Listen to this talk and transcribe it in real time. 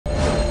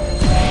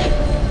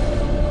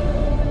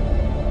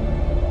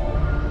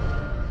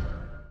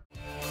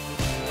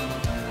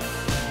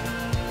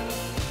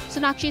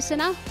Sonakshi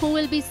Sinha, who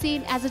will be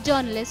seen as a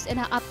journalist in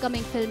her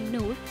upcoming film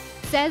Noor,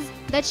 says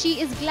that she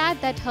is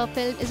glad that her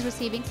film is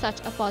receiving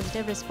such a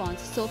positive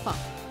response so far.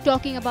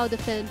 Talking about the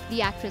film,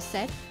 the actress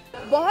said,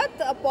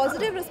 बहुत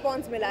positive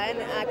response मिला है and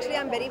actually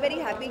I am very very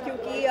happy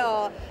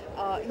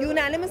क्योंकि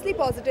unanimously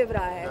positive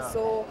रहा है.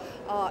 सो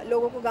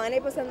लोगों को गाने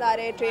पसंद आ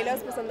रहे हैं,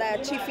 ट्रेलर्स पसंद आए,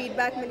 अच्छी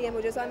फीडबैक मिली है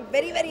मुझे. सो I am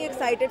very very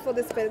excited for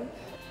this film.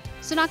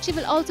 Sonakshi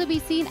will also be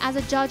seen as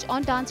a judge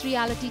on dance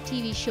reality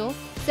TV show,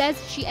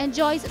 says she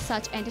enjoys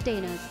such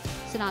entertainers.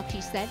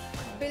 Sonakshi said,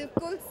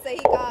 बिल्कुल सही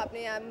कहा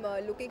आपने. I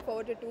am looking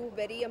forward to to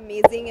very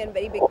amazing and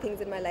very big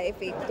things in my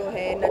life. एक तो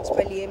है नच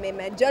बलिए में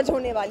मैं जज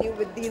होने वाली हूँ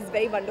with these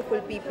very wonderful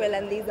people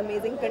and these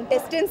amazing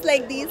contestants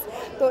like these.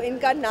 तो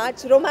इनका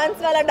नाच,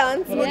 रोमांस वाला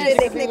डांस मुझे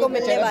देखने को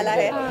मिलने वाला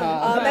है.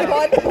 मैं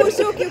बहुत खुश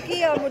हूँ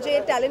क्योंकि मुझे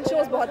टैलेंट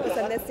शोज बहुत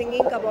पसंद है.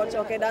 सिंगिंग का बहुत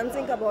शौक है,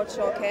 डांसिंग का बहुत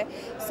शौक है.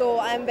 सो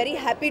I am very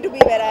happy to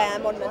be where I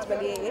am on Nach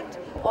Baliye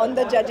 8 on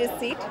the जजेस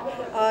सीट,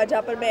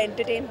 जहाँ पर मैं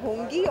एंटरटेन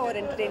होंगी और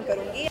एंटरटेन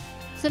करूँगी.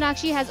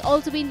 Sonakshi has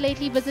also been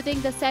lately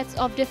visiting the sets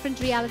of different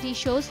reality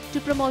shows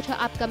to promote her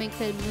upcoming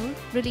film Noor,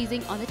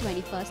 releasing on the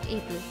 21st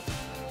April.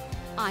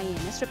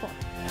 IANS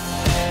report.